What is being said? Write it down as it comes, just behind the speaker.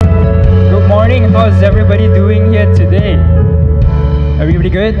How's everybody doing here today? Everybody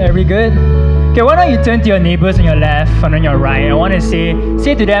good? Everybody good? Okay, why don't you turn to your neighbors on your left and on your right? I want to say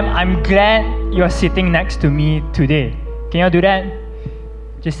to them, I'm glad you're sitting next to me today. Can you all do that?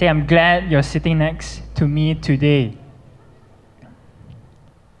 Just say, I'm glad you're sitting next to me today.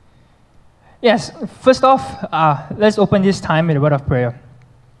 Yes, first off, let's open this time with a word of prayer.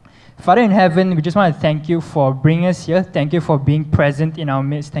 Father in heaven, we just want to thank you for bringing us here. Thank you for being present in our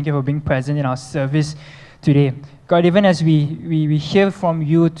midst. Thank you for being present in our service today. God, even as we hear from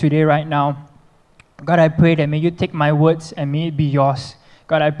you today right now, God, I pray that may you take my words and may it be yours.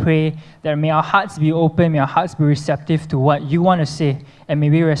 God, I pray that may our hearts be open, may our hearts be receptive to what you want to say, and may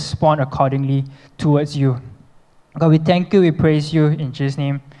we respond accordingly towards you. God, we thank you, we praise you. In Jesus'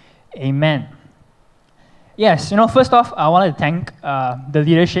 name, amen. Yes, first off, I want to thank the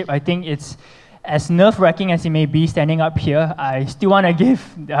leadership. I think it's as nerve-wracking as it may be standing up here. I still want to give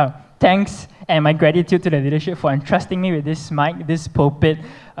thanks and my gratitude to the leadership for entrusting me with this mic, this pulpit,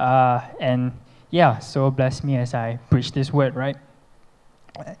 so bless me as I preach this word, right?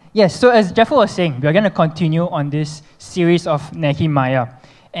 Yes, so as Jeffel was saying, we're going to continue on this series of Nehemiah.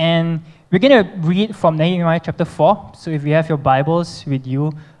 And we're going to read from Nehemiah chapter 4. So if you have your Bibles with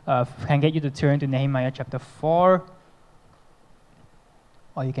you, can get you to turn to Nehemiah chapter 4,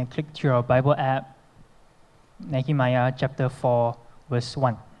 or you can click to your Bible app, Nehemiah chapter 4, verse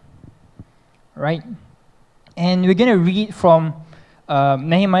 1. Right? And we're going to read from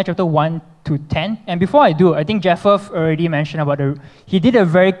Nehemiah chapter 1 to 10. And before I do, I think Jeffrey already mentioned about he did a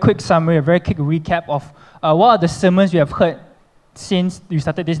very quick summary, a very quick recap of what are the sermons we have heard since we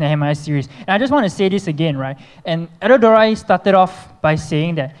started this Nehemiah series. And I just want to say this again, right? And Adodora started off by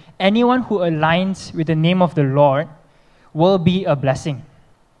saying that anyone who aligns with the name of the Lord will be a blessing.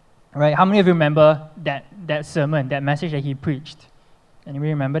 Right? How many of you remember that sermon, that message that he preached?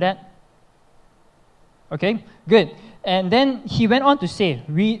 Anybody remember that? Okay, good. And then he went on to say,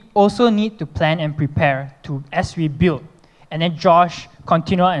 we also need to plan and prepare as we build. And then Josh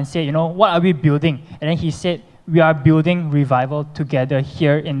continued and said, what are we building? And then he said, we are building revival together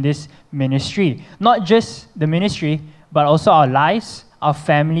here in this ministry. Not just the ministry, but also our lives, our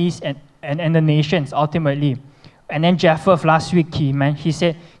families, and the nations, ultimately. And then Jeff last week, he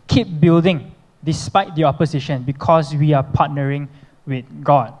said, keep building despite the opposition because we are partnering with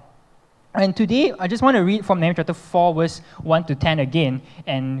God. And today, I just want to read from Nehemiah chapter 4, verse 1 to 10 again,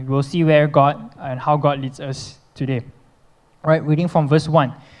 and we'll see where God and how God leads us today. All right, reading from verse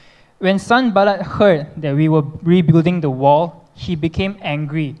 1. When Sanballat heard that we were rebuilding the wall, he became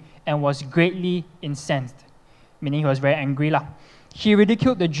angry and was greatly incensed. Meaning he was very angry. He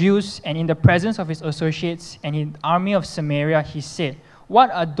ridiculed the Jews, and in the presence of his associates and in the army of Samaria, he said,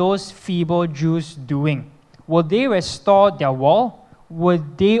 what are those feeble Jews doing? Will they restore their wall?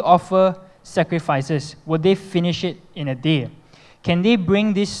 Would they offer sacrifices? Would they finish it in a day? Can they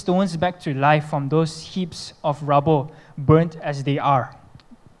bring these stones back to life from those heaps of rubble, burnt as they are?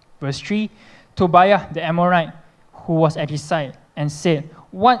 Verse 3, Tobiah the Amorite, who was at his side, and said,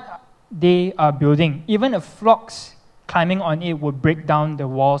 what they are building, even if flocks climbing on it would break down the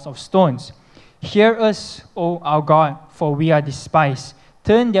walls of stones. Hear us, O our God, for we are despised.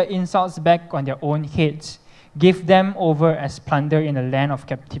 Turn their insults back on their own heads. Give them over as plunder in the land of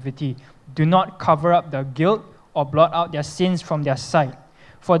captivity. Do not cover up their guilt or blot out their sins from their sight.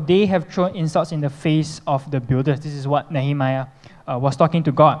 For they have thrown insults in the face of the builders. This is what Nehemiah was talking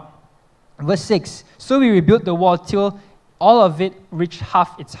to God. Verse 6, so we rebuilt the wall till all of it reached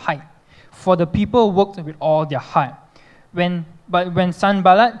half its height, for the people worked with all their heart. But when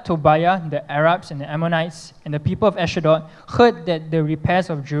Sanballat, Tobiah, the Arabs and the Ammonites, and the people of Ashdod heard that the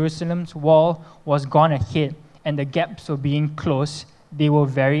repairs of Jerusalem's wall was gone ahead, and the gaps were being closed, they were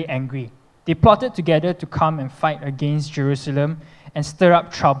very angry. They plotted together to come and fight against Jerusalem and stir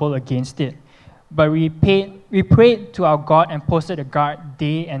up trouble against it. But we prayed to our God and posted a guard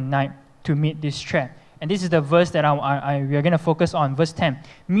day and night to meet this threat. And this is the verse that we are going to focus on, verse 10.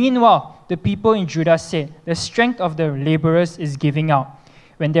 Meanwhile, the people in Judah said, the strength of the laborers is giving out,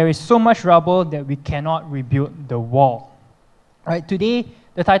 when there is so much rubble that we cannot rebuild the wall. All right, today,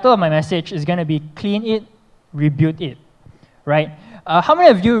 the title of my message is going to be Clean It, Rebuild It. Right? How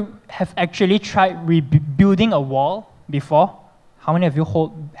many of you have actually tried rebuilding a wall before? How many of you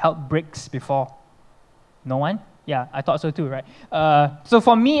held bricks before? No one? Yeah, I thought so too, right? So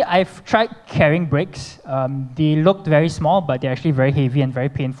for me, I've tried carrying bricks. They looked very small, but they're actually very heavy and very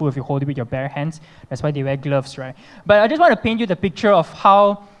painful if you hold it with your bare hands. That's why they wear gloves, right? But I just want to paint you the picture of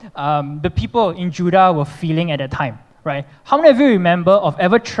how the people in Judah were feeling at that time, right? How many of you remember of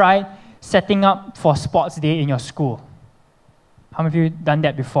ever tried setting up for sports day in your school? How many of you done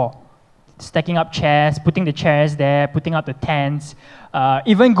that before? stacking up chairs, putting the chairs there, putting up the tents,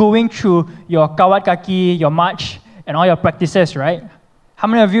 even going through your kawat kaki, your march, and all your practices, right? How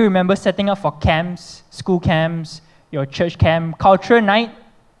many of you remember setting up for camps, school camps, your church camp, culture night?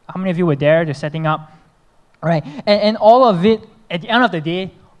 How many of you were there, just setting up? Right, and all of it, at the end of the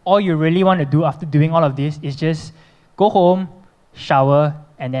day, all you really want to do after doing all of this is just go home, shower,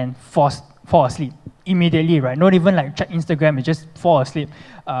 and then fall asleep immediately, right? Not even like check Instagram, you just fall asleep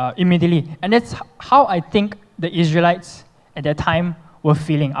immediately. And that's how I think the Israelites at that time were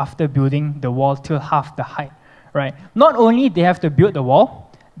feeling after building the wall till half the height, right? Not only they have to build the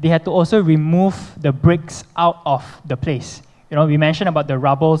wall, they had to also remove the bricks out of the place. You know, we mentioned about the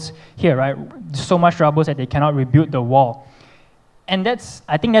rubbles here, right? So much rubble that they cannot rebuild the wall. And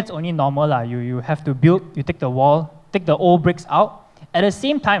I think that's only normal. You have to build, you take the wall, take the old bricks out. At the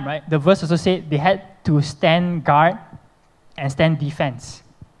same time, right, the verse also said they had to stand guard and stand defense,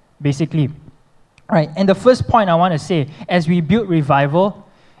 basically. Right, and the first point I want to say, as we build revival,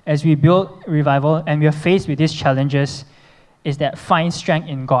 and we are faced with these challenges, is that find strength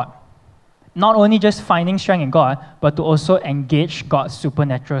in God. Not only just finding strength in God, but to also engage God's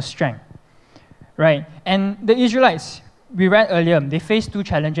supernatural strength. Right? And the Israelites, we read earlier, they faced two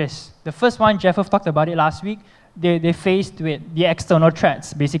challenges. The first one, Jeff talked about it last week. They faced with the external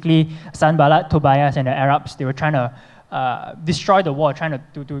threats. Basically, Sanballat, Tobias, and the Arabs, they were trying to destroy the wall, trying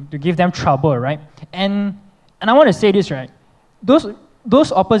to give them trouble, right? And I want to say this, right?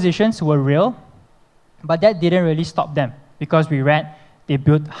 Those oppositions were real, but that didn't really stop them, because we read they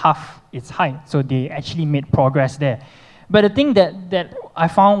built half its height, so they actually made progress there. But the thing that I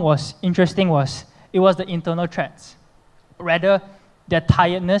found was interesting was it was the internal threats. Rather, their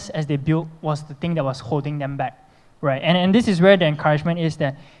tiredness as they built was the thing that was holding them back, right? And this is where the encouragement is,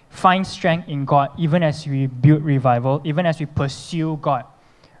 that find strength in God even as we build revival, even as we pursue God,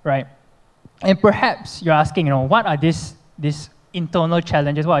 right? And perhaps you're asking, what are these internal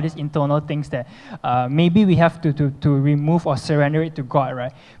challenges? What are these internal things that maybe we have to remove or surrender it to God,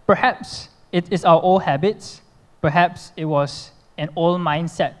 right? Perhaps it is our old habits. Perhaps it was an old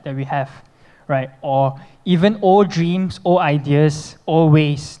mindset that we have, right? Or even old dreams, old ideas, old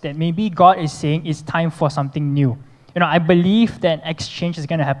ways that maybe God is saying it's time for something new. I believe that exchange is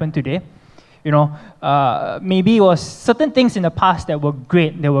going to happen today. Maybe it was certain things in the past that were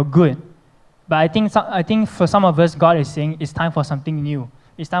great, that were good. But I think for some of us, God is saying it's time for something new.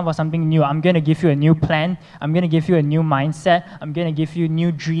 It's time for something new. I'm going to give you a new plan. I'm going to give you a new mindset. I'm going to give you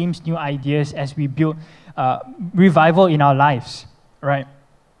new dreams, new ideas as we build revival in our lives, right?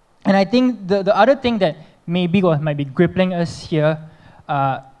 And I think the other thing that maybe might be crippling us here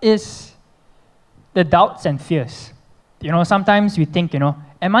is the doubts and fears. Sometimes we think,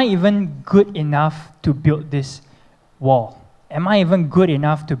 am I even good enough to build this wall? Am I even good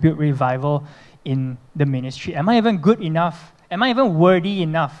enough to build revival in the ministry? Am I even good enough? Am I even worthy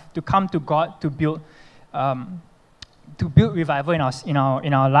enough to come to God to build revival in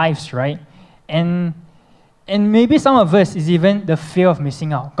our lives, right? And maybe some of us is even the fear of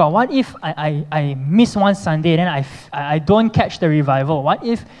missing out. God, what if I miss one Sunday and then I don't catch the revival? What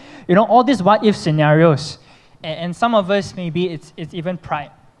if, all these what if scenarios? And some of us, maybe it's even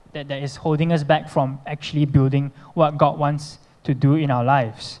pride that is holding us back from actually building what God wants to do in our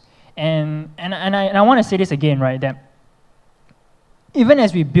lives. And I want to say this again, right, that even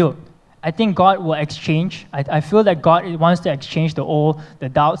as we build, I think God will exchange. I feel that God wants to exchange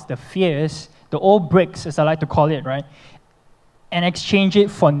the doubts, the fears, the old bricks, as I like to call it, right, and exchange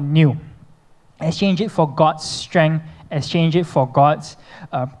it for new. Exchange it for God's strength, exchange it for God's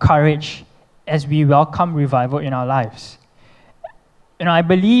courage as we welcome revival in our lives. I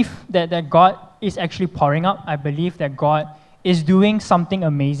believe that God is actually pouring out. I believe that God is doing something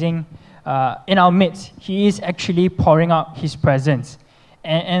amazing in our midst. He is actually pouring out His presence.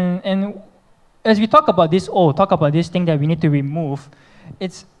 And as we talk about this thing that we need to remove,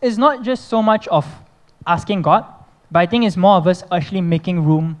 it's not just so much of asking God, but I think it's more of us actually making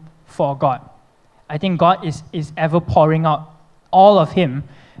room for God. I think God is ever pouring out all of Him,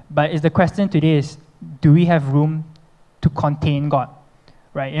 but the question today is, do we have room to contain God?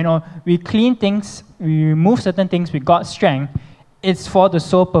 Right? We clean things, we remove certain things with God's strength. It's for the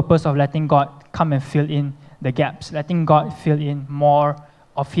sole purpose of letting God come and fill in the gaps, letting God fill in more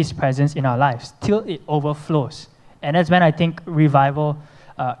of His presence in our lives till it overflows. And that's when I think revival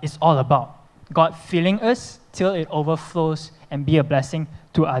is all about. God filling us till it overflows and be a blessing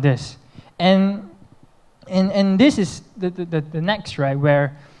to others. And this is the next, right,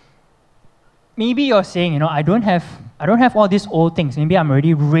 where maybe you're saying, I don't have all these old things. Maybe I'm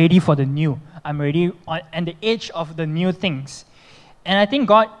already ready for the new. I'm already on the edge of the new things. And I think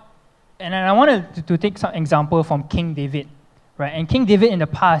God, And I wanted to take some example from King David, right? And King David in the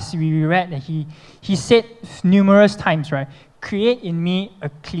past, we read that he said numerous times, right? Create in me a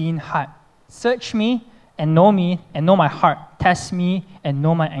clean heart. Search me and know my heart. Test me and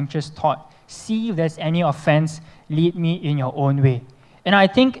know my anxious thought. See if there's any offense, lead me in your own way. And I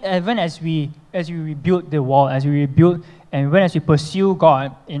think even as we rebuild the wall, as we rebuild and as we pursue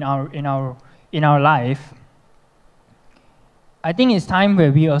God in our life, I think it's time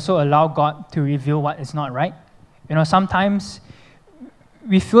where we also allow God to reveal what is not right. Sometimes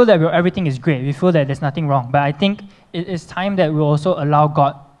we feel that everything is great. We feel that there's nothing wrong. But I think it is time that we also allow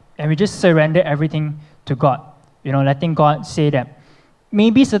God and we just surrender everything to God. Letting God say that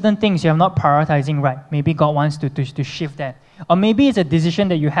maybe certain things you're not prioritizing right. Maybe God wants to shift that. Or maybe it's a decision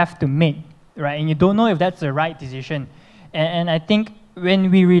that you have to make, right? And you don't know if that's the right decision. And I think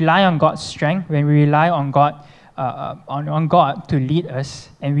when we rely on God's strength, when we rely on God, on God to lead us,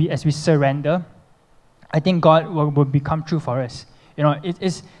 and as we surrender, I think God will become true for us. It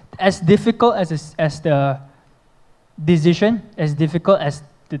is as difficult as the decision, as difficult as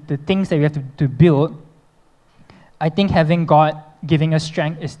the things that we have to build. I think having God giving us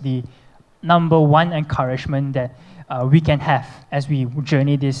strength is the number one encouragement that we can have as we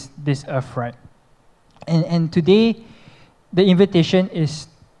journey this earth, right? And today, the invitation is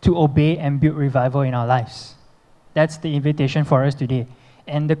to obey and build revival in our lives. That's the invitation for us today.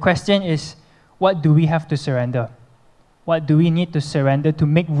 And the question is, what do we have to surrender? What do we need to surrender to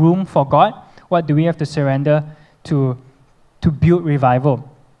make room for God? What do we have to surrender to build revival?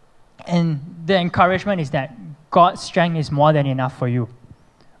 And the encouragement is that God's strength is more than enough for you.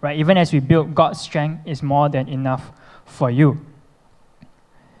 Right? Even as we build, God's strength is more than enough for you.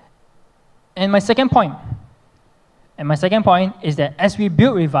 And my second point is that as we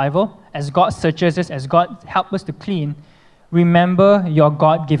build revival, as God searches us, as God helps us to clean, remember your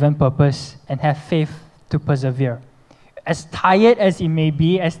God-given purpose and have faith to persevere. As tired as it may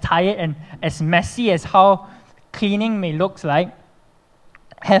be, as tired and as messy as how cleaning may look like,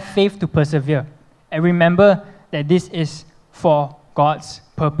 have faith to persevere. And remember that this is for God's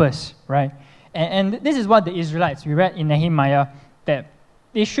purpose, right? And this is what the Israelites, we read in Nehemiah, that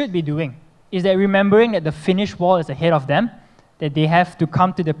they should be doing, is that remembering that the finished wall is ahead of them, that they have to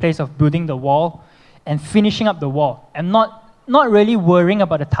come to the place of building the wall and finishing up the wall, and not really worrying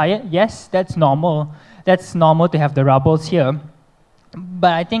about the tire. Yes, that's normal. That's normal to have the rubbles here.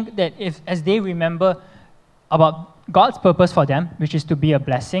 But I think that as they remember about God's purpose for them, which is to be a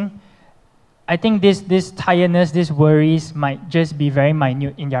blessing, I think this tiredness, these worries might just be very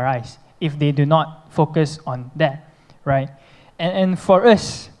minute in their eyes if they do not focus on that, right? And for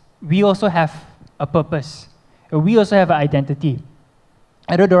us, we also have a purpose. We also have an identity.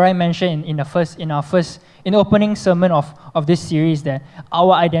 Elder Dorai mentioned in the opening sermon of this series that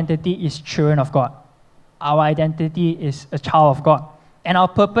our identity is children of God. Our identity is a child of God. And our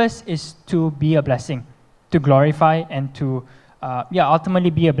purpose is to be a blessing, to glorify and to ultimately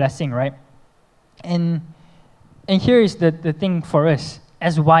be a blessing, right? And here is the thing for us.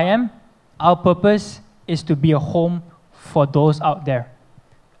 As YM, our purpose is to be a home for those out there.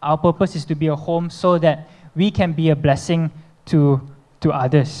 Our purpose is to be a home so that we can be a blessing to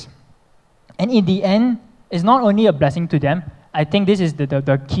others. And in the end, it's not only a blessing to them. I think this is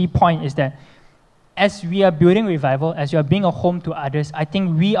the key point, is that as we are building revival, as we are being a home to others, I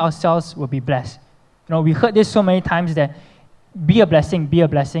think we ourselves will be blessed. We heard this so many times, that be a blessing,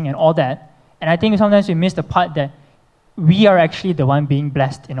 and all that. And I think sometimes we miss the part that we are actually the one being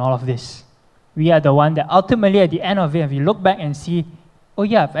blessed in all of this. We are the one that ultimately at the end of it, if we look back and see, oh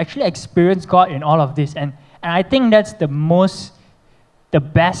yeah, I've actually experienced God in all of this. And I think that's the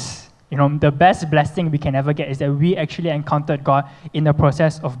best blessing we can ever get, is that we actually encountered God in the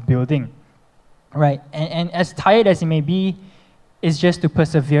process of building, right? And as tired as it may be, it's just to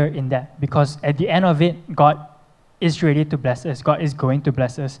persevere in that, because at the end of it, God is ready to bless us. God is going to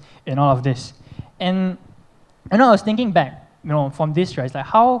bless us in all of this. And I was thinking back, from this, right? It's like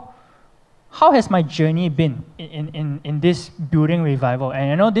how has my journey been in this building revival?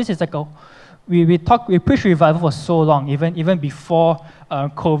 And I know this is like we preach revival for so long, even before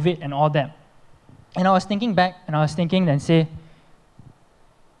COVID and all that. And I was thinking back, and say,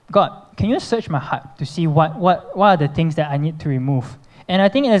 God, can you search my heart to see what are the things that I need to remove? And I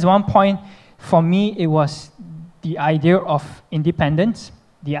think there's one point, for me, it was the idea of independence,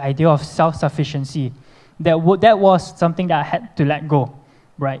 the idea of self-sufficiency. That was something that I had to let go,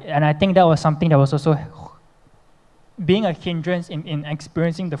 right? And I think that was something that was also being a hindrance in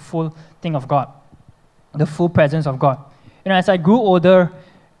experiencing the full thing of God, the full presence of God. As I grew older,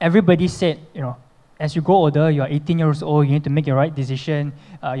 everybody said, as you grow older, you're 18 years old, you need to make your right decision.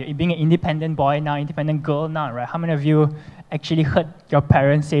 You're being an independent boy now, independent girl now, right? How many of you actually heard your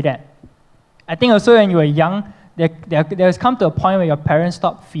parents say that? I think also when you were young, there's come to a point where your parents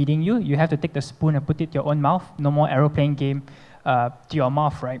stop feeding you. You have to take the spoon and put it to your own mouth. No more aeroplane game to your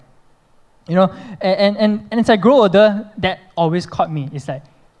mouth, right? You know, and as I grow older, that always caught me. It's like,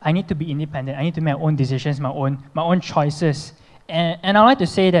 I need to be independent. I need to make my own decisions, my own choices. And I like to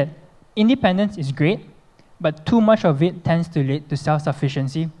say that independence is great, but too much of it tends to lead to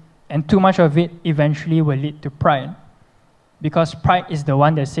self-sufficiency, and too much of it eventually will lead to pride. Because pride is the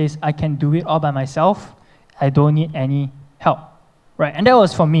one that says, I can do it all by myself. I don't need any help, right? And that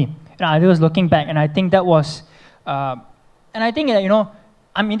was for me. And I was looking back, and I think that was, and I think that, you know,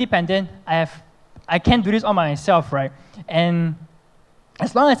 I'm independent. I can do this all by myself, right? And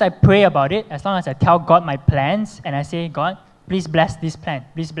as long as I pray about it, as long as I tell God my plans, and I say, God, please bless this plan.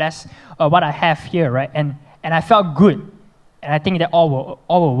 Please bless what I have here, right? And I felt good. And I think that all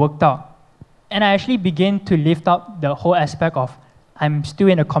will worked out. And I actually began to lift up the whole aspect of I'm still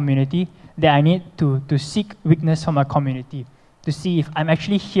in a community, that I need to seek witness from a community to see if I'm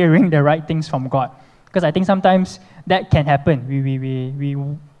actually hearing the right things from God. Because I think sometimes that can happen.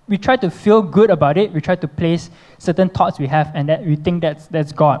 We try to feel good about it. We try to place certain thoughts we have, and that we think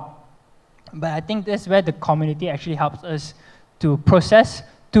that's God. But I think that's where the community actually helps us to process,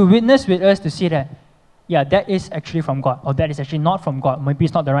 to witness with us, to see that, yeah, that is actually from God, or that is actually not from God. Maybe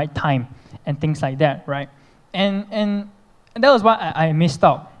it's not the right time, and things like that, right? And that was what I missed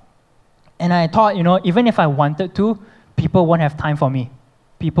out. And I thought, you know, even if I wanted to, people won't have time for me.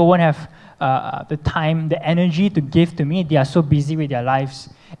 People won't have the time, the energy to give to me. They are so busy with their lives.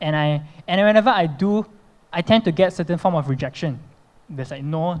 And whenever I do, I tend to get certain form of rejection. There's like,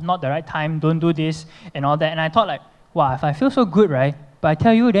 no, not the right time, don't do this, and all that. And I thought like, wow, if I feel so good, right? But I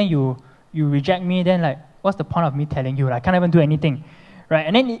tell you, then you reject me, then like, what's the point of me telling you? I can't even do anything, right?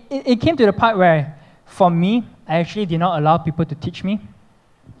 And then it came to the part where, for me, I actually did not allow people to teach me.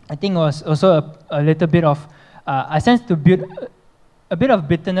 I think it was also a little bit of, I sensed to build a bit of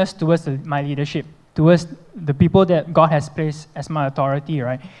bitterness towards my leadership, towards the people that God has placed as my authority,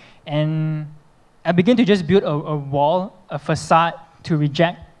 right? And I began to just build a wall, a facade to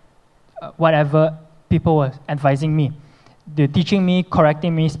reject whatever people were advising me. They're teaching me,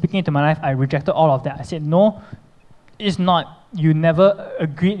 correcting me, speaking into my life. I rejected all of that. I said, no, it's not. You never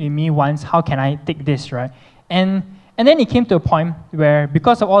agreed with me once. How can I take this, right? And then it came to a point where,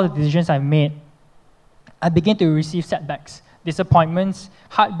 because of all the decisions I've made, I began to receive setbacks, disappointments,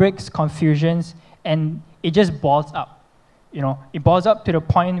 heartbreaks, confusions, and it just boils up. You know, it boils up to the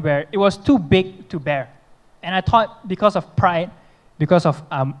point where it was too big to bear. And I thought, because of pride, because of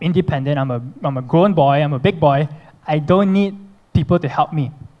I'm independent, I'm a grown boy, I'm a big boy, I don't need people to help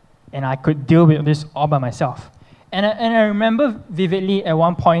me. And I could deal with this all by myself. And I remember vividly at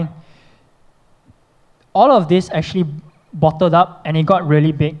one point, all of this actually bottled up, and it got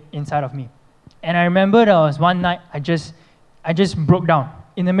really big inside of me. And I remember there was one night, I just broke down.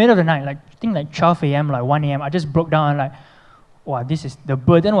 In the middle of the night, like, I think like 12 a.m., like 1 a.m., I just broke down and like, wow, the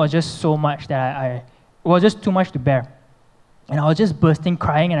burden was just so much that it was just too much to bear. And I was just bursting,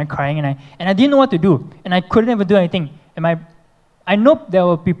 crying, and I didn't know what to do. And I couldn't even do anything. And I know there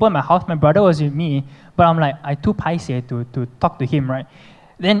were people in my house, my brother was with me, but I'm like, I too paiseh to talk to him, right?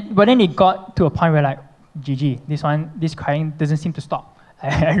 But then it got to a point where like, GG, this crying doesn't seem to stop.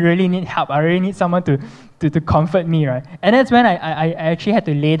 I really need help. I really need someone to comfort me, right? And that's when I actually had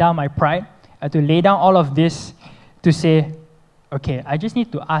to lay down my pride. I had to lay down all of this to say, okay, I just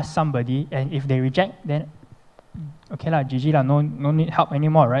need to ask somebody, and if they reject, then okay lah, GG lah, no need help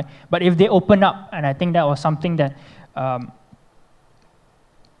anymore, right? But if they open up, and I think that was something that,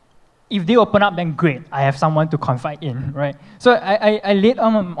 if they open up, then great, I have someone to confide in, right? So I laid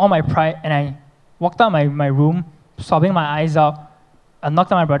on all my pride, and I walked out my room, sobbing my eyes out. I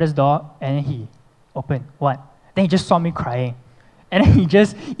knocked on my brother's door, and he opened. What? Then he just saw me crying, and then he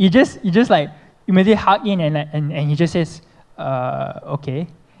just like immediately hugged in, and he just says, okay,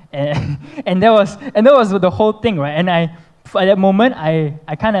 and that was the whole thing, right? And at that moment,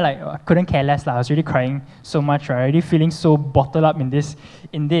 I kind of like I couldn't care less. I was really crying so much, right? Already feeling so bottled up in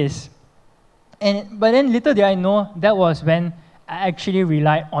this. But then little did I know, that was when I actually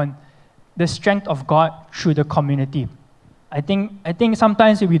relied on the strength of God through the community. I think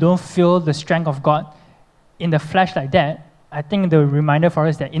sometimes if we don't feel the strength of God in the flesh like that, I think the reminder for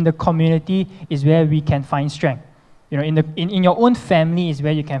us that in the community is where we can find strength. You know, in your own family is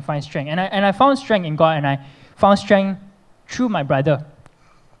where you can find strength. And I found strength in God, and I found strength through my brother,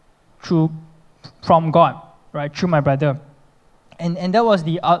 from God, right? Through my brother. And that was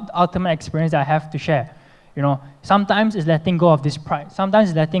the ultimate experience I have to share. You know, sometimes it's letting go of this pride. Sometimes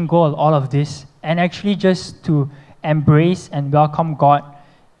it's letting go of all of this and actually just to embrace and welcome God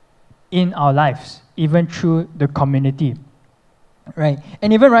in our lives, even through the community. Right?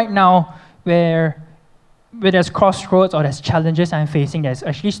 And even right now, where there's crossroads or there's challenges I'm facing that's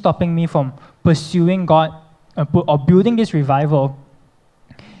actually stopping me from pursuing God or building this revival,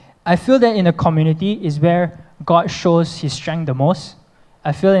 I feel that in the community is where God shows His strength the most.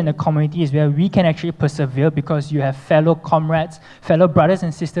 I feel in the community is where we can actually persevere because you have fellow comrades, fellow brothers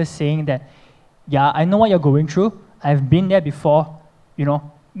and sisters saying that, yeah, I know what you're going through. I've been there before. You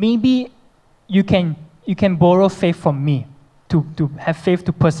know, maybe you can borrow faith from me to have faith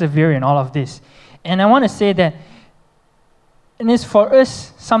to persevere in all of this. And I want to say that, and it's for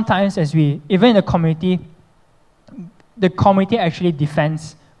us sometimes as we, even in the community actually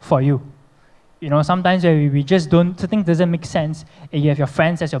defends for you. You know, sometimes we just don't, something doesn't make sense, and you have your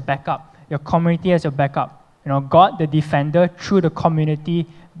friends as your backup, your community as your backup. You know, God, the defender, through the community,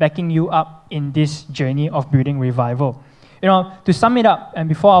 backing you up in this journey of building revival. You know, to sum it up, and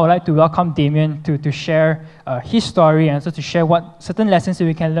before I would like to welcome Damien to share his story and also to share what certain lessons that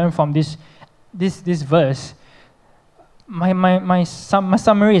we can learn from this verse. My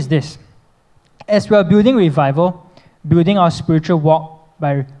summary is this: as we are building revival, building our spiritual walk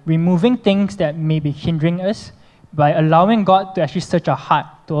by removing things that may be hindering us, by allowing God to actually search our heart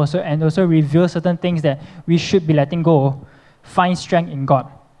to also reveal certain things that we should be letting go of, find strength in God.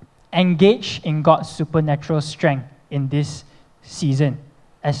 Engage in God's supernatural strength in this season.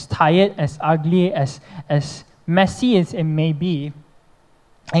 As tired, as ugly, as messy as it may be,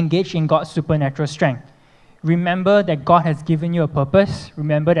 engage in God's supernatural strength. Remember that God has given you a purpose.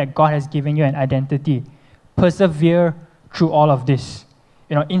 Remember that God has given you an identity. Persevere through all of this.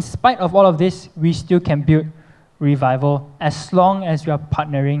 You know, in spite of all of this, we still can build revival as long as we are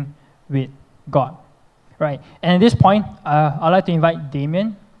partnering with God. Right? And at this point, I'd like to invite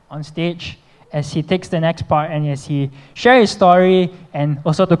Damien on stage as he takes the next part and as he shares his story and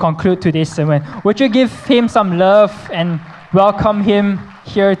also to conclude today's sermon. Would you give him some love and welcome him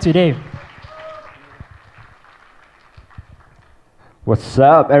here today? What's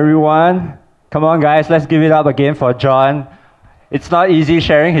up, everyone? Come on, guys, let's give it up again for John. It's not easy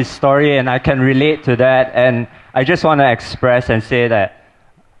sharing his story, and I can relate to that. And I just want to express and say that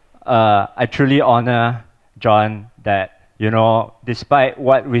I truly honor John that, you know, despite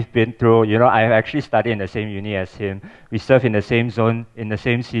what we've been through, you know, I've actually studied in the same uni as him. We served in the same zone, in the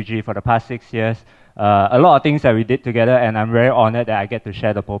same CG for the past 6 years. A lot of things that we did together, and I'm very honored that I get to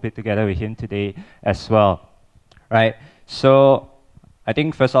share the pulpit together with him today as well. Right? So I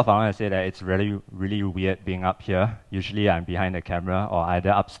think first off, I want to say that it's really, really weird being up here. Usually I'm behind the camera or either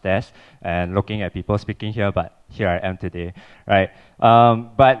upstairs and looking at people speaking here, but here I am today, right?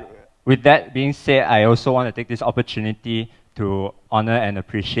 But with that being said, I also want to take this opportunity to honor and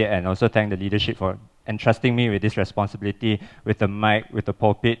appreciate and also thank the leadership for entrusting me with this responsibility, with the mic, with the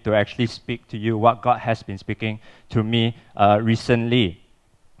pulpit, to actually speak to you what God has been speaking to me recently,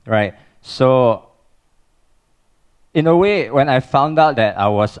 right? So, in a way, when I found out that I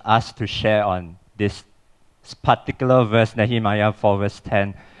was asked to share on this particular verse, Nehemiah 4 verse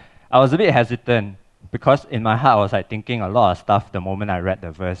 10, I was a bit hesitant because in my heart I was like thinking a lot of stuff the moment I read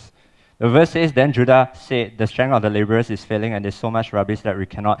the verse. The verse says, "Then Judah said, the strength of the laborers is failing and there's so much rubbish that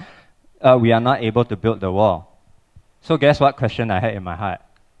we are not able to build the wall." So guess what question I had in my heart?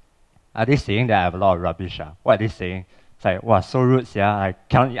 Are they saying that I have a lot of rubbish? What are they saying? It's like, wow, so rude, yeah.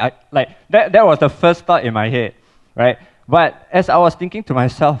 That was the first thought in my head. Right? But as I was thinking to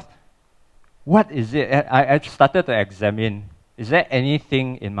myself, what is it? I started to examine, is there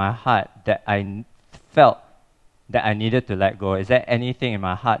anything in my heart that I felt that I needed to let go? Is there anything in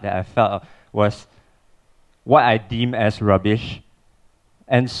my heart that I felt was what I deem as rubbish?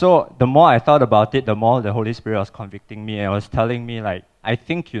 And so the more I thought about it, the more the Holy Spirit was convicting me and was telling me, like, I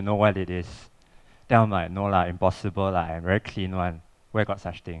think you know what it is. Then I'm like, no lah, impossible lah, I'm a very clean one. Where got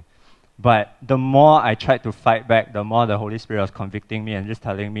such thing? But the more I tried to fight back, the more the Holy Spirit was convicting me and just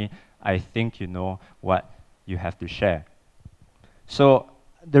telling me, I think you know what you have to share. So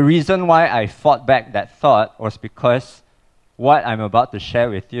the reason why I fought back that thought was because what I'm about to share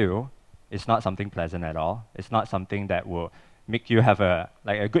with you is not something pleasant at all. It's not something that will make you have a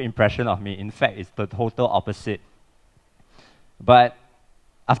good impression of me. In fact, it's the total opposite. But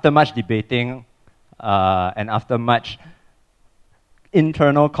after much debating and after much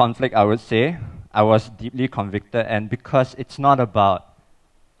internal conflict, I would say, I was deeply convicted, and because it's not about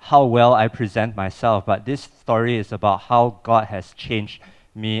how well I present myself, but this story is about how God has changed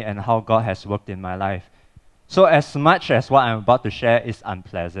me and how God has worked in my life. So as much as what I'm about to share is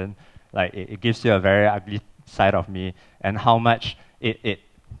unpleasant, like it gives you a very ugly side of me, and how much it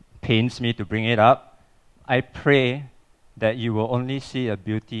pains me to bring it up, I pray that you will only see a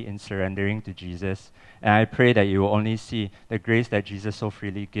beauty in surrendering to Jesus. And I pray that you will only see the grace that Jesus so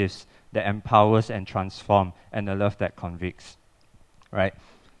freely gives, that empowers and transforms, and the love that convicts. Right?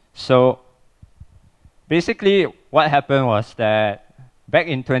 So basically, what happened was that back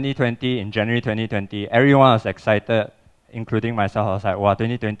in 2020, in January 2020, everyone was excited, including myself. I was like, wow,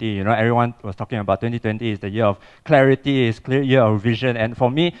 2020, you know, everyone was talking about 2020 is the year of clarity, is clear year of vision. And for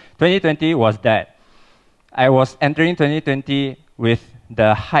me, 2020 was that. I was entering 2020 with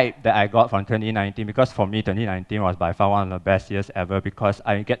the hype that I got from 2019, because for me, 2019 was by far one of the best years ever, because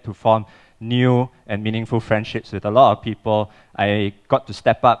I get to form new and meaningful friendships with a lot of people. I got to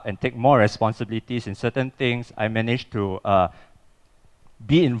step up and take more responsibilities in certain things. I managed to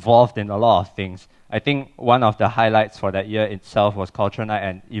be involved in a lot of things. I think one of the highlights for that year itself was Culture Night,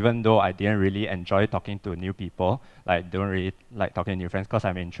 and even though I didn't really enjoy talking to new people, like don't really like talking to new friends because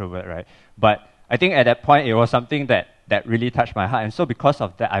I'm an introvert, right? But I think at that point, it was something that really touched my heart. And so because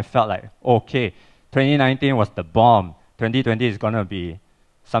of that, I felt like, okay, 2019 was the bomb. 2020 is going to be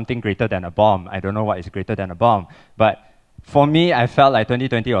something greater than a bomb. I don't know what is greater than a bomb. But for me, I felt like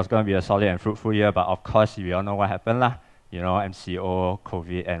 2020 was going to be a solid and fruitful year. But of course, we all know what happened lah. You know, MCO,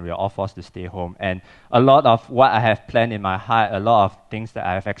 COVID, and we were all forced to stay home. And a lot of what I have planned in my heart, a lot of things that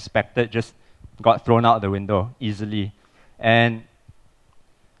I have expected just got thrown out the window easily. And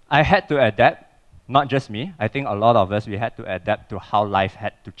I had to adapt. Not just me, I think a lot of us, we had to adapt to how life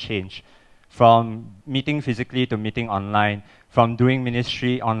had to change. From meeting physically to meeting online, from doing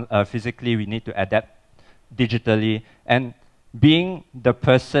ministry physically, we need to adapt digitally. And being the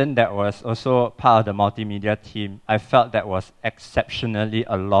person that was also part of the multimedia team, I felt that was exceptionally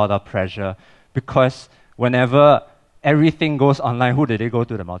a lot of pressure, because whenever everything goes online, who did they go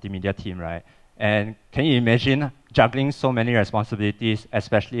to? The multimedia team, right? And can you imagine juggling so many responsibilities,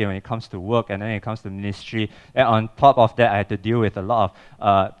 especially when it comes to work and then it comes to ministry? And on top of that, I had to deal with a lot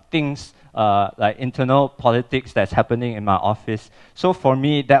of things like internal politics that's happening in my office. So for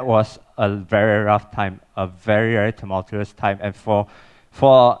me, that was a very rough time, a very, very tumultuous time. And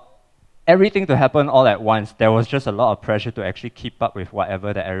for everything to happen all at once, there was just a lot of pressure to actually keep up with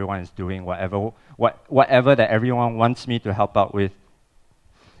whatever that everyone is doing, whatever that everyone wants me to help out with.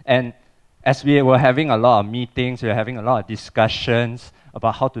 And as we were having a lot of meetings, we were having a lot of discussions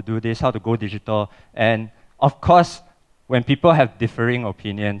about how to do this, how to go digital. And of course, when people have differing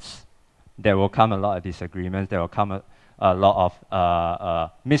opinions, there will come a lot of disagreements, there will come a lot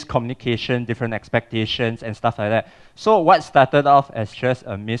of miscommunication, different expectations, and stuff like that. So what started off as just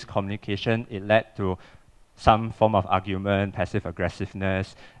a miscommunication, it led to some form of argument, passive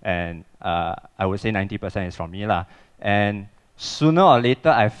aggressiveness, and I would say 90% is from me lah. And sooner or later,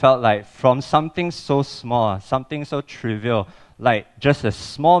 I felt like from something so small, something so trivial, like just a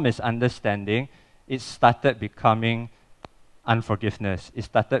small misunderstanding, it started becoming unforgiveness. It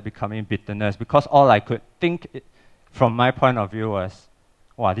started becoming bitterness, because all I could think from my point of view was,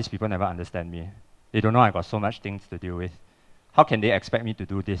 wow, these people never understand me. They don't know I got so much things to deal with. How can they expect me to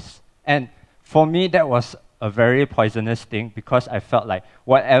do this? And for me, that was a very poisonous thing, because I felt like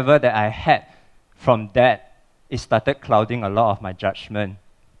whatever that I had from that, it started clouding a lot of my judgment.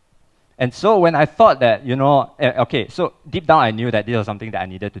 And so when I thought that, you know, okay, so deep down I knew that this was something that I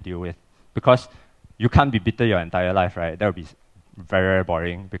needed to deal with, because you can't be bitter your entire life, right? That would be very, very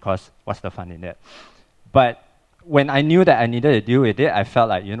boring, because what's the fun in that? But when I knew that I needed to deal with it, I felt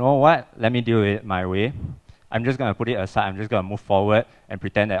like, you know what, let me deal with it my way. I'm just going to put it aside, I'm just going to move forward and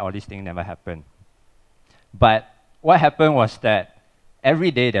pretend that all these things never happened. But what happened was that every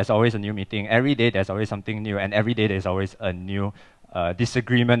day there's always a new meeting, every day there's always something new, and every day there's always a new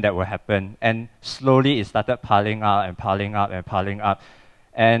disagreement that will happen. And slowly it started piling up and piling up and piling up.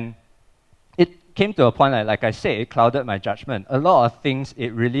 And it came to a point, like I said, it clouded my judgment. A lot of things, it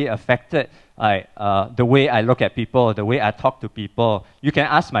really affected the way I look at people, the way I talk to people. You can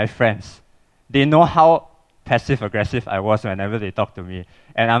ask my friends. They know how passive-aggressive I was whenever they talk to me.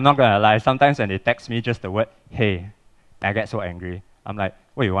 And I'm not going to lie, sometimes when they text me just the word, hey, I get so angry. I'm like,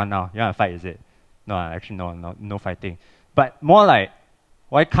 what you want now? You want to fight, is it? No, actually, no fighting. But more like,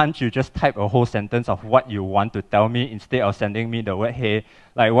 why can't you just type a whole sentence of what you want to tell me instead of sending me the word, hey?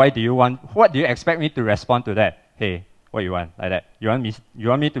 Like, what do you expect me to respond to that? Hey, what you want? Like that. You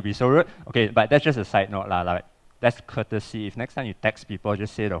want me to be so rude? Okay, but that's just a side note lah. Like, that's courtesy. If next time you text people,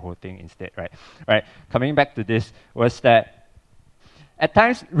 just say the whole thing instead, right? Right. Coming back to this was that at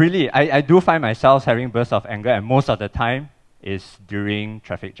times, really, I do find myself having bursts of anger, and most of the time is during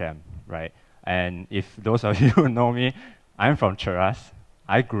traffic jam, right? And if those of you who know me, I'm from Cheras.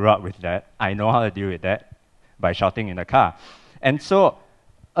 I grew up with that. I know how to deal with that by shouting in the car. And so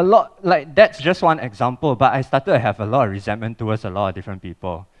a lot, like that's just one example, but I started to have a lot of resentment towards a lot of different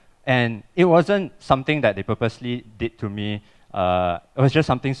people. And it wasn't something that they purposely did to me. It was just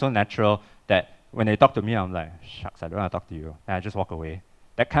something so natural that when they talk to me, I'm like, shucks, I don't want to talk to you. And I just walk away.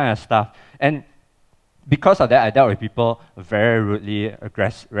 That kind of stuff. And because of that, I dealt with people very rudely,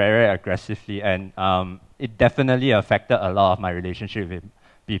 very aggressively, and it definitely affected a lot of my relationship with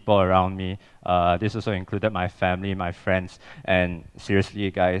people around me. This also included my family, my friends, and seriously,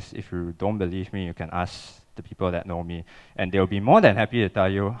 guys, if you don't believe me, you can ask the people that know me, and they'll be more than happy to tell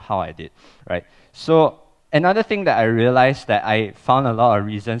you how I did, right? So another thing that I realized that I found a lot of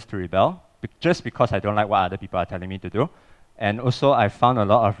reasons to rebel, just because I don't like what other people are telling me to do. And also I found a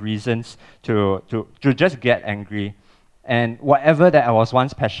lot of reasons to just get angry. And whatever that I was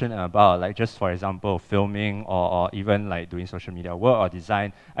once passionate about, like just for example, filming or even like doing social media work or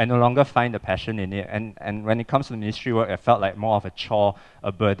design, I no longer find the passion in it. And when it comes to ministry work, it felt like more of a chore,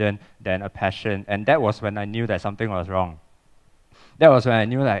 a burden than a passion. And that was when I knew that something was wrong. That was when I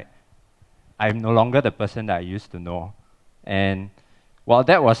knew like I'm no longer the person that I used to know. And while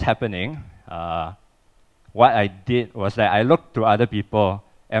that was happening, what I did was that I looked to other people,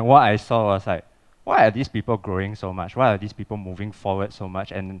 and what I saw was like, why are these people growing so much? Why are these people moving forward so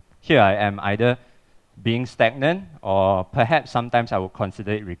much? And here I am, either being stagnant, or perhaps sometimes I would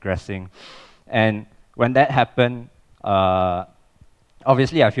consider it regressing. And when that happened,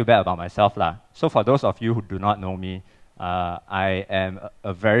 obviously I feel bad about myself lah. So for those of you who do not know me, I am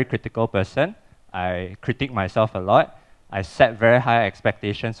a very critical person. I critique myself a lot. I set very high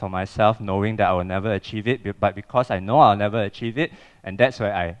expectations for myself, knowing that I will never achieve it, but because I know I'll never achieve it, and that's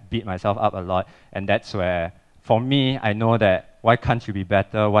where I beat myself up a lot. And that's where, for me, I know that why can't you be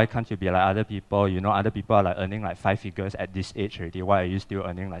better? Why can't you be like other people? You know, other people are like earning like 5 figures at this age already. Why are you still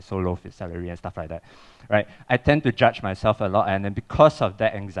earning like so low salary and stuff like that, right? I tend to judge myself a lot, and then because of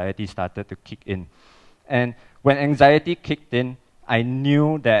that, anxiety started to kick in. And when anxiety kicked in, I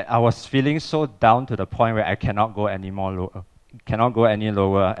knew that I was feeling so down to the point where I cannot go any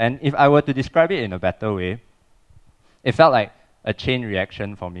lower. And if I were to describe it in a better way, it felt like a chain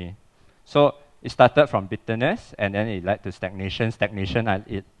reaction for me. So it started from bitterness, and then it led to stagnation.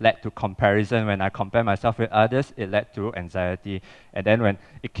 It led to comparison. When I compare myself with others, it led to anxiety. And then when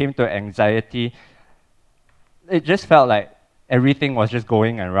it came to anxiety, it just felt like everything was just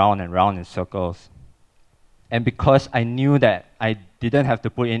going around and round in circles. And because I knew that I didn't have to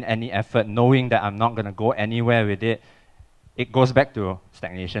put in any effort, knowing that I'm not going to go anywhere with it, it goes back to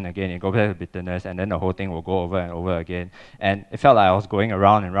stagnation again. It goes back to bitterness, and then the whole thing will go over and over again. And it felt like I was going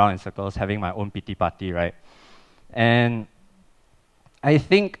around and round in circles, having my own pity party, right? And I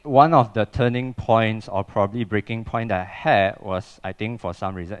think one of the turning points, or probably breaking point that I had was, I think for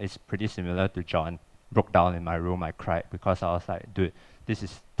some reason, it's pretty similar to John. Broke down in my room, I cried, because I was like, dude, this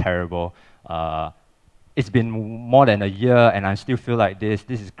is terrible. It's been more than a year and I still feel like this.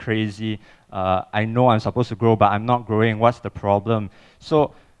 This is crazy. I know I'm supposed to grow, but I'm not growing. What's the problem?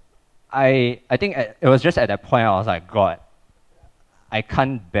 So I think it was just at that point I was like, God, I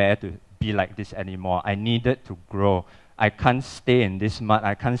can't bear to be like this anymore. I needed to grow. I can't stay in this mud.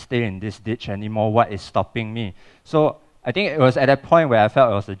 I can't stay in this ditch anymore. What is stopping me? So I think it was at that point where I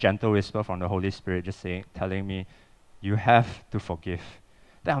felt it was a gentle whisper from the Holy Spirit just telling me, you have to forgive.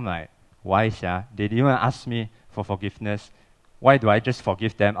 Then I'm like, why, sia? They didn't even ask me for forgiveness. Why do I just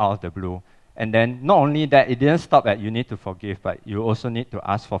forgive them out of the blue? And then not only that, it didn't stop at you need to forgive, but you also need to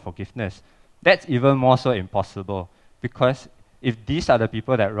ask for forgiveness. That's even more so impossible, because if these are the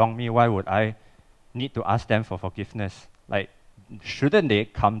people that wrong me, why would I need to ask them for forgiveness? Like, shouldn't they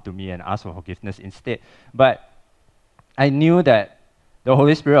come to me and ask for forgiveness instead? But I knew that the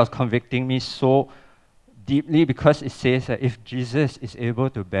Holy Spirit was convicting me so deeply, because it says that if Jesus is able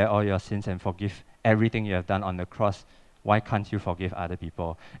to bear all your sins and forgive everything you have done on the cross, why can't you forgive other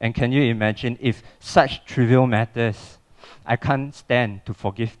people? And can you imagine if such trivial matters, I can't stand to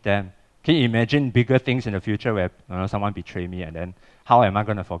forgive them? Can you imagine bigger things in the future where someone betray me, and then how am I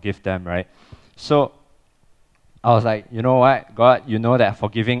going to forgive them, right? So I was like, you know what, God, you know that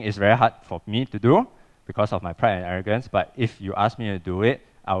forgiving is very hard for me to do because of my pride and arrogance, but if you ask me to do it,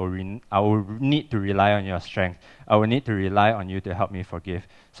 I will need to rely on your strength. I will need to rely on you to help me forgive.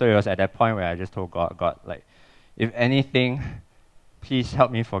 So it was at that point where I just told God, like, if anything, please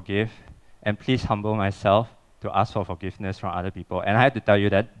help me forgive, and please humble myself to ask for forgiveness from other people. And I had to tell you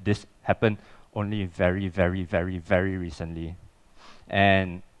that this happened only very, very, very, very recently.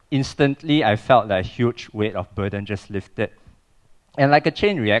 And instantly, I felt that huge weight of burden just lifted. And like a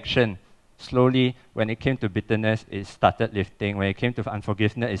chain reaction, slowly, when it came to bitterness, it started lifting. When it came to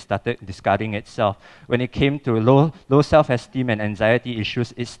unforgiveness, it started discarding itself. When it came to low self-esteem and anxiety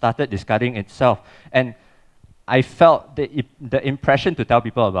issues, it started discarding itself. And I felt the impression to tell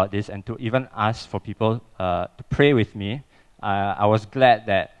people about this and to even ask for people to pray with me. I was glad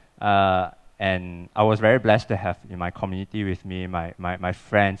that, and I was very blessed to have in my community with me, my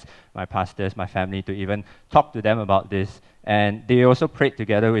friends, my pastors, my family, to even talk to them about this. And they also prayed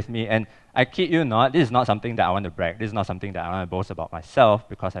together with me. And I kid you not, this is not something that I want to brag. This is not something that I want to boast about myself,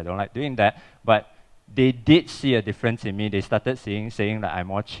 because I don't like doing that. But they did see a difference in me. They started saying that I'm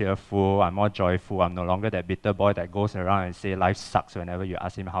more cheerful, I'm more joyful, I'm no longer that bitter boy that goes around and say life sucks whenever you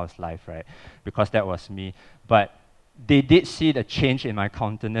ask him how's life, right? Because that was me. But they did see the change in my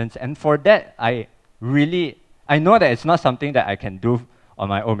countenance. And for that, I know that it's not something that I can do on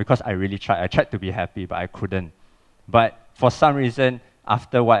my own, because I really tried. I tried to be happy, but I couldn't. But for some reason,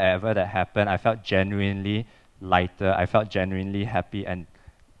 after whatever that happened, I felt genuinely lighter. I felt genuinely happy, and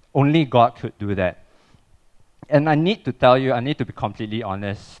only God could do that. And I need to tell you, I need to be completely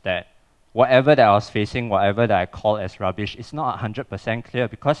honest that whatever that I was facing, whatever that I call as rubbish, it's not 100% clear,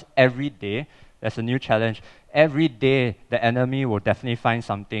 because every day there's a new challenge. Every day the enemy will definitely find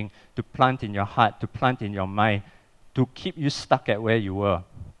something to plant in your heart, to plant in your mind, to keep you stuck at where you were.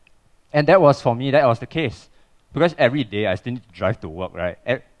 And that was, for me, that was the case. Because every day I still need to drive to work, right?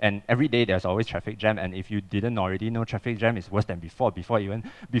 And every day there's always traffic jam. And if you didn't already know, traffic jam is worse than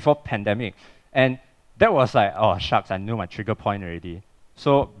before pandemic. And that was like, oh shucks, I knew my trigger point already.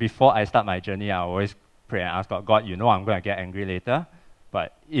 So before I start my journey, I always pray and ask God, God, you know I'm going to get angry later,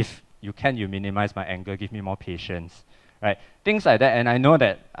 but if you minimize my anger, give me more patience, right? Things like that. And I know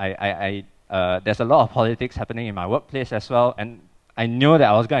that there's a lot of politics happening in my workplace as well, and I knew that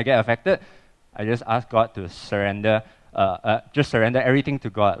I was going to get affected. I just asked God to surrender everything to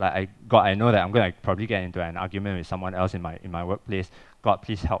God. Like, God, I know that I'm going to probably get into an argument with someone else in my workplace. God,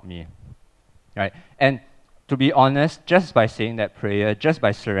 please help me. Right? And to be honest, just by saying that prayer, just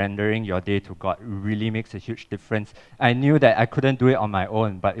by surrendering your day to God, really makes a huge difference. I knew that I couldn't do it on my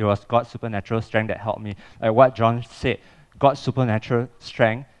own, but it was God's supernatural strength that helped me. Like what John said, God's supernatural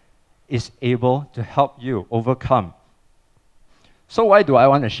strength is able to help you overcome. So why do I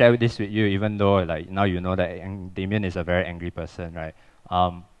want to share this with you, even though like now you know that Damien is a very angry person, right?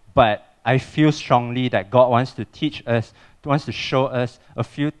 But I feel strongly that God wants to teach us, wants to show us a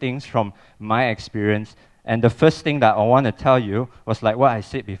few things from my experience. And the first thing that I want to tell you was like what I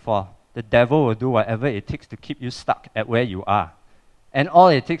said before. The devil will do whatever it takes to keep you stuck at where you are. And all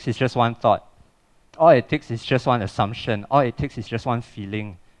it takes is just one thought. All it takes is just one assumption. All it takes is just one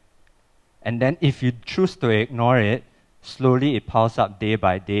feeling. And then if you choose to ignore it, slowly it piles up day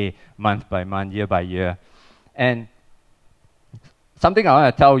by day, month by month, year by year. And something I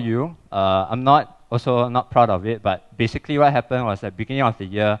want to tell you, I'm not proud of it, but basically what happened was at the beginning of the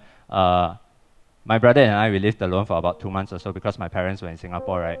year, my brother and I, we lived alone for about 2 months or so because my parents were in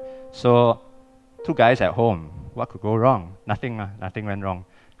Singapore, right? So, 2 guys at home, what could go wrong? Nothing went wrong.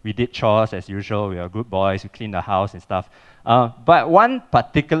 We did chores as usual, we were good boys, we cleaned the house and stuff. But one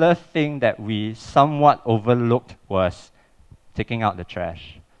particular thing that we somewhat overlooked was taking out the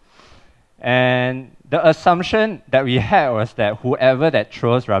trash. And the assumption that we had was that whoever that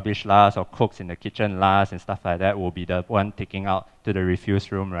throws rubbish last or cooks in the kitchen last and stuff like that will be the one taking out to the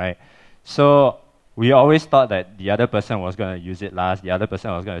refuse room, right? So we always thought that the other person was going to use it last, the other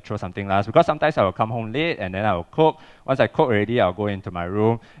person was going to throw something last, because sometimes I will come home late and then I will cook. Once I cook already, I'll go into my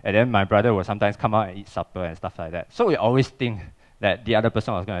room, and then my brother will sometimes come out and eat supper and stuff like that. So we always think that the other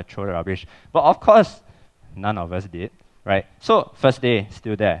person was going to throw the rubbish. But of course, none of us did, right? So first day,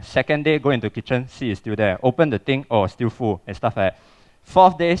 still there. Second day, go into the kitchen, see it's still there. Open the thing, oh, still full and stuff like that.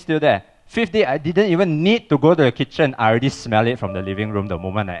 Fourth day, still there. Fifth day, I didn't even need to go to the kitchen. I already smell it from the living room the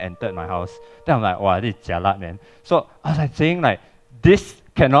moment I entered my house. Then I'm like, wow, this is jialat, man. So I was like saying, like, this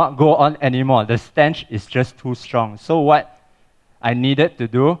cannot go on anymore. The stench is just too strong. So what I needed to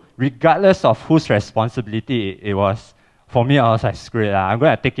do, regardless of whose responsibility it was, for me, I was like, screw it, I'm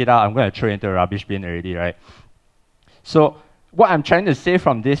going to take it out. I'm going to throw it into a rubbish bin already, right? So what I'm trying to say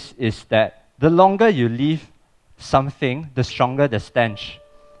from this is that the longer you leave something, the stronger the stench.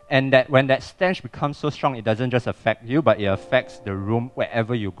 And that when that stench becomes so strong, it doesn't just affect you, but it affects the room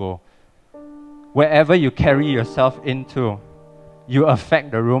wherever you go. Wherever you carry yourself into, you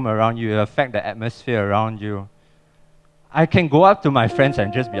affect the room around you, you affect the atmosphere around you. I can go up to my friends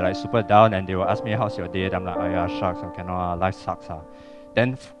and just be like super down, and they will ask me, how's your day? And I'm like, oh yeah, shucks, I cannot, life sucks.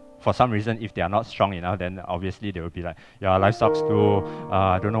 Then for some reason, if they are not strong enough, then obviously they will be like, yeah, life sucks too,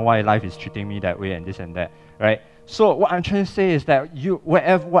 I don't know why life is treating me that way and this and that, right? So what I'm trying to say is that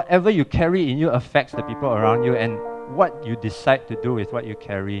whatever you carry in you affects the people around you, and what you decide to do with what you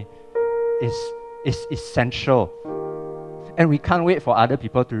carry is essential. And we can't wait for other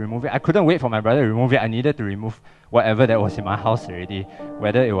people to remove it. I couldn't wait for my brother to remove it. I needed to remove whatever that was in my house already.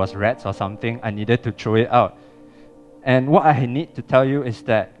 Whether it was rats or something, I needed to throw it out. And what I need to tell you is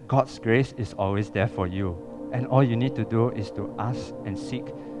that God's grace is always there for you. And all you need to do is to ask and seek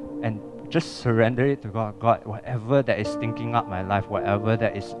and just surrender it to God. God, whatever that is stinking up my life, whatever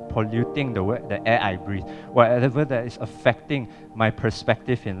that is polluting the air I breathe, whatever that is affecting my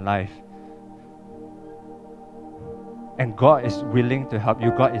perspective in life. And God is willing to help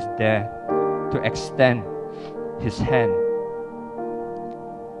you. God is there to extend His hand.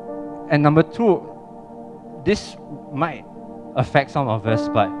 And number two, this might affect some of us,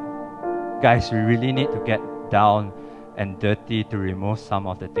 but guys, we really need to get down and dirty to remove some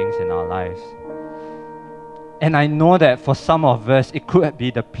of the things in our lives. And I know that for some of us, it could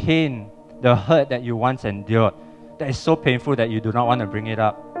be the pain, the hurt that you once endured, that is so painful that you do not want to bring it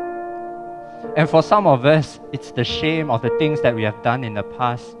up. And for some of us, it's the shame of the things that we have done in the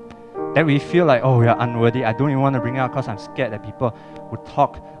past, that we feel like, oh, we are unworthy. I don't even want to bring it up because I'm scared that people will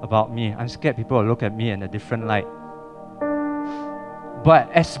talk about me. I'm scared people will look at me in a different light.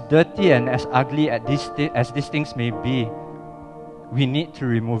 But as dirty and as ugly as these things may be, we need to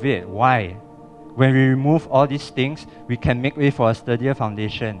remove it. Why? When we remove all these things, we can make way for a sturdier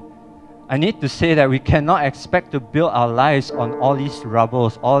foundation. I need to say that we cannot expect to build our lives on all these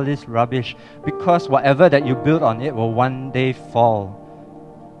rubbles, all this rubbish, because whatever that you build on it will one day fall.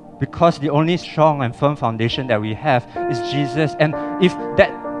 Because the only strong and firm foundation that we have is Jesus. And if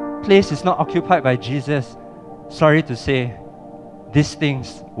that place is not occupied by Jesus, sorry to say, these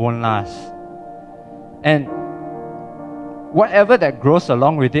things won't last. And whatever that grows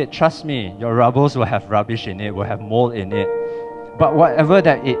along with it, trust me, your rubbles will have rubbish in it, will have mold in it. But whatever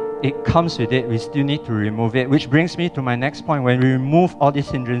that it comes with it, we still need to remove it. Which brings me to my next point. When we remove all these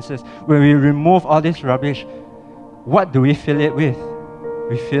hindrances, when we remove all this rubbish, what do we fill it with?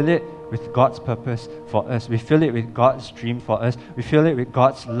 We fill it with God's purpose for us. We fill it with God's dream for us. We fill it with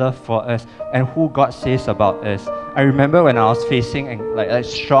God's love for us and who God says about us. I remember when I was facing like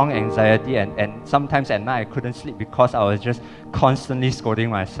strong anxiety and sometimes at night I couldn't sleep because I was just constantly scolding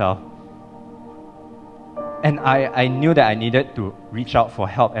myself. And I knew that I needed to reach out for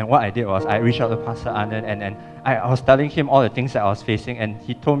help. And what I did was I reached out to Pastor Anand and I was telling him all the things that I was facing. And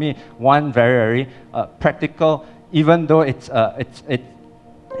he told me one very, very practical, even though it's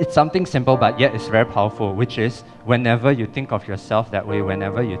something simple, but yet it's very powerful, which is whenever you think of yourself that way,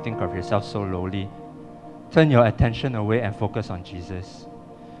 whenever you think of yourself so lowly, turn your attention away and focus on Jesus.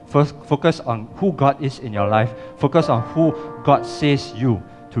 First, focus on who God is in your life. Focus on who God says you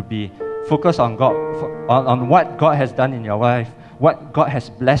to be. Focus on God, on what God has done in your life, what God has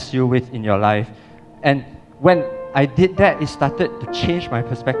blessed you with in your life. And when I did that, it started to change my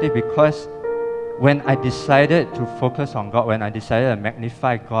perspective, because when I decided to focus on God, when I decided to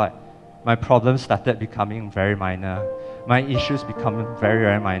magnify God, my problems started becoming very minor. My issues becoming very,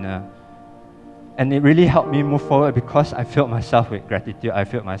 very minor. And it really helped me move forward because I filled myself with gratitude. I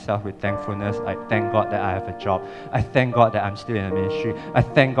filled myself with thankfulness. I thank God that I have a job. I thank God that I'm still in the ministry. I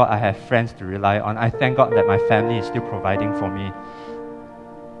thank God I have friends to rely on. I thank God that my family is still providing for me.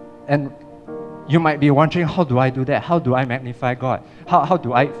 And you might be wondering, how do I do that? How do I magnify God? How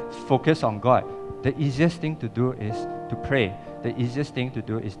do I focus on God? The easiest thing to do is to pray. The easiest thing to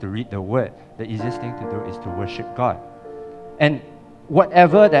do is to read the Word. The easiest thing to do is to worship God. And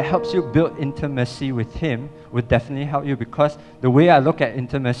whatever that helps you build intimacy with Him would definitely help you, because the way I look at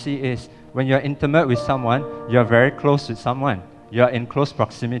intimacy is when you're intimate with someone, you're very close with someone. You're in close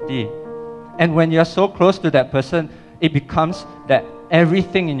proximity. And when you're so close to that person, it becomes that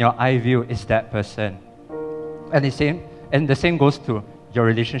everything in your eye view is that person. And the same goes to your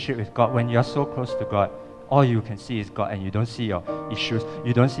relationship with God. When you're so close to God, all you can see is God, and you don't see your issues,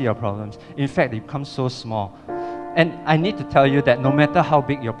 you don't see your problems. In fact, they become so small. And I need to tell you that no matter how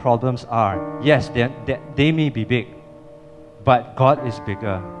big your problems are, yes, they may be big, but God is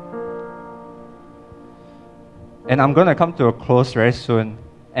bigger. And I'm going to come to a close very soon,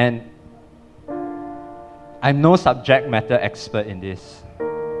 and I'm no subject matter expert in this,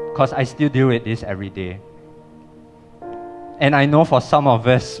 because I still deal with this every day. And I know for some of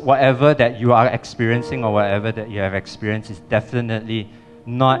us, whatever that you are experiencing or whatever that you have experienced is definitely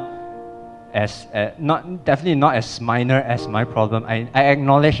not definitely not as minor as my problem. I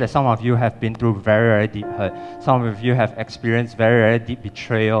acknowledge that some of you have been through very, very deep hurt. Some of you have experienced very, very deep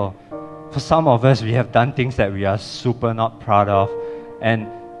betrayal. For some of us, we have done things that we are super not proud of. And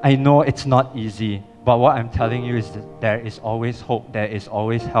I know it's not easy, but what I'm telling you is that there is always hope, there is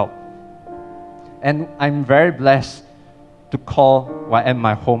always help. And I'm very blessed to call YM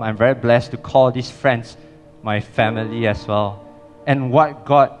my home. I'm very blessed to call these friends my family as well. And what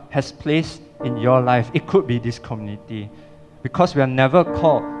God has placed in your life, it could be this community. Because we are never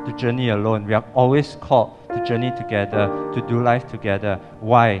called to journey alone. We are always called to journey together, to do life together.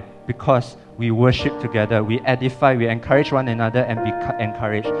 Why? Because we worship together, we edify, we encourage one another and be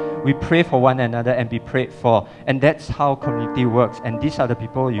encouraged. We pray for one another and be prayed for. And that's how community works. And these are the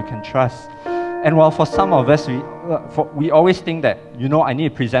people you can trust. And while for some of us, we always think that, I need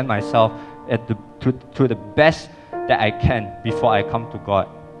to present myself to the best that I can before I come to God.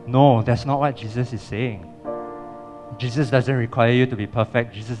 No, that's not what Jesus is saying. Jesus doesn't require you to be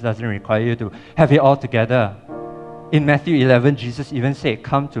perfect. Jesus doesn't require you to have it all together. In Matthew 11, Jesus even said,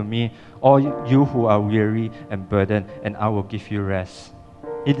 "Come to me, all you who are weary and burdened, and I will give you rest."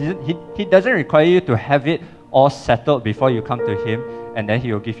 He doesn't require you to have it all settled before you come to Him, and then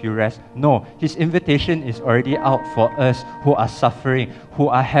He will give you rest. No, His invitation is already out for us who are suffering, who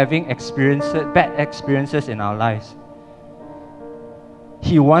are having bad experiences in our lives.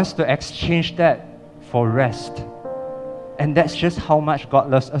 He wants to exchange that for rest. And that's just how much God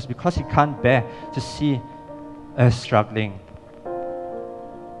loves us, because He can't bear to see us struggling.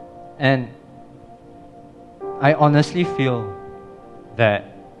 And I honestly feel that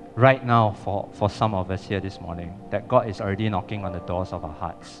right now, for some of us here this morning, that God is already knocking on the doors of our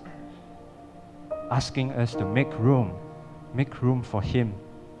hearts, asking us to make room for Him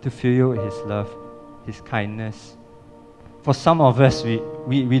to fill you with His love, His kindness. For some of us,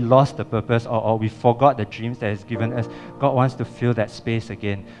 we lost the purpose, or we forgot the dreams that He's given us. God wants to fill that space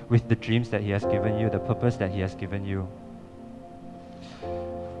again with the dreams that He has given you, the purpose that He has given you.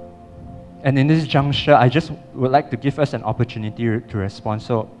 And in this juncture, I just would like to give us an opportunity to respond.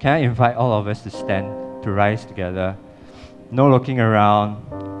 So can I invite all of us to stand, to rise together? No looking around.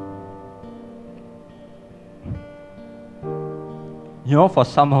 For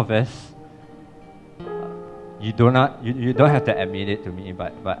some of us, you don't have to admit it to me,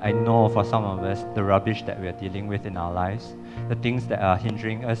 but I know for some of us, the rubbish that we are dealing with in our lives, the things that are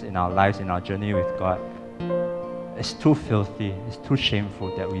hindering us in our lives, in our journey with God, it's too filthy, it's too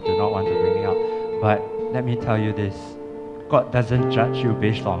shameful that we do not want to bring it up. But let me tell you this, God doesn't judge you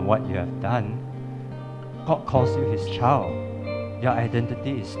based on what you have done. God calls you His child. Your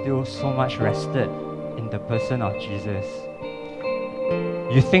identity is still so much rested in the person of Jesus.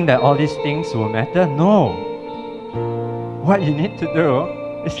 You think that all these things will matter? No. What you need to do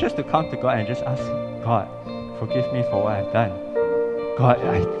is just to come to God and just ask God, forgive me for what I've done. God,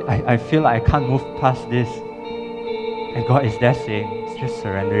 I feel like I can't move past this. And God is there saying, just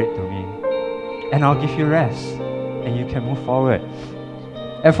surrender it to me. And I'll give you rest. And you can move forward.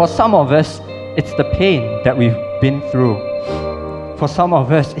 And for some of us, it's the pain that we've been through. For some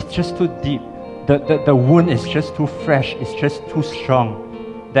of us, it's just too deep. The wound is just too fresh. It's just too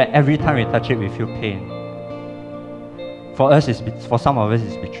strong. That every time we touch it, we feel pain. For some of us,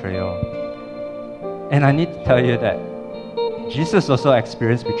 it's betrayal. And I need to tell you that Jesus also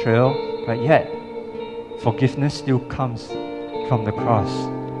experienced betrayal, but yet forgiveness still comes from the cross.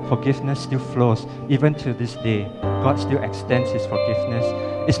 Forgiveness still flows. Even to this day, God still extends His forgiveness.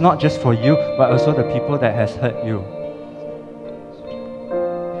 It's not just for you, but also the people that has hurt you.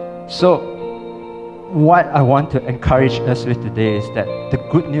 So, what I want to encourage us with today is that the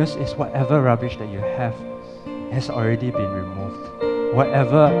good news is whatever rubbish that you have has already been removed.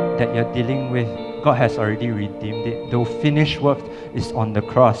 Whatever that you're dealing with, God has already redeemed it. The finished work is on the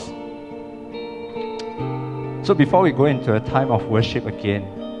cross. So before we go into a time of worship again,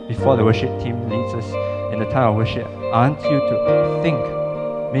 before the worship team leads us in the time of worship, I want you to think.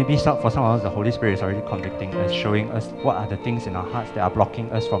 Maybe for some of us, the Holy Spirit is already convicting us, showing us what are the things in our hearts that are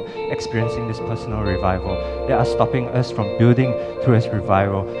blocking us from experiencing this personal revival, that are stopping us from building towards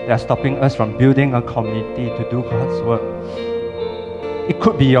revival, that are stopping us from building a community to do God's work. It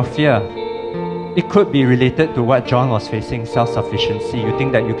could be your fear. It could be related to what John was facing, self-sufficiency. You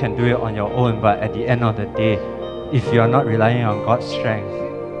think that you can do it on your own, but at the end of the day, if you are not relying on God's strength,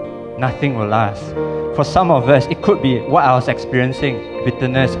 nothing will last. For some of us, it could be what I was experiencing,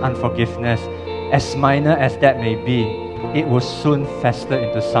 bitterness, unforgiveness. As minor as that may be, it will soon fester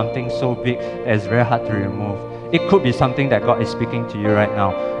into something so big that it's very hard to remove. It could be something that God is speaking to you right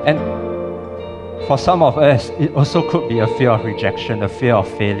now. And for some of us, it also could be a fear of rejection, a fear of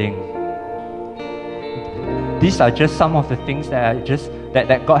failing. these are just some of the things that are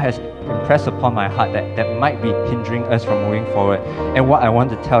that God has impressed upon my heart that might be hindering us from moving forward. And what I want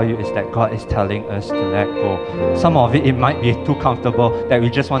to tell you is that God is telling us to let go. Some of it might be too comfortable that we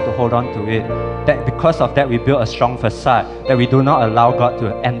just want to hold on to it. That because of that we build a strong facade, that we do not allow God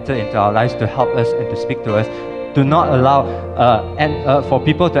to enter into our lives to help us and to speak to us. Do not allow for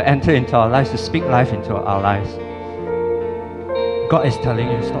people to enter into our lives, to speak life into our lives. God is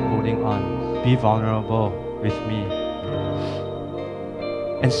telling you, stop holding on. Be vulnerable with me.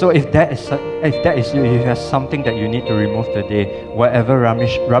 And so if that is you, if you have something that you need to remove today, whatever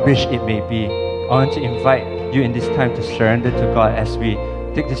rubbish it may be, I want to invite you in this time to surrender to God as we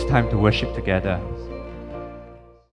take this time to worship together.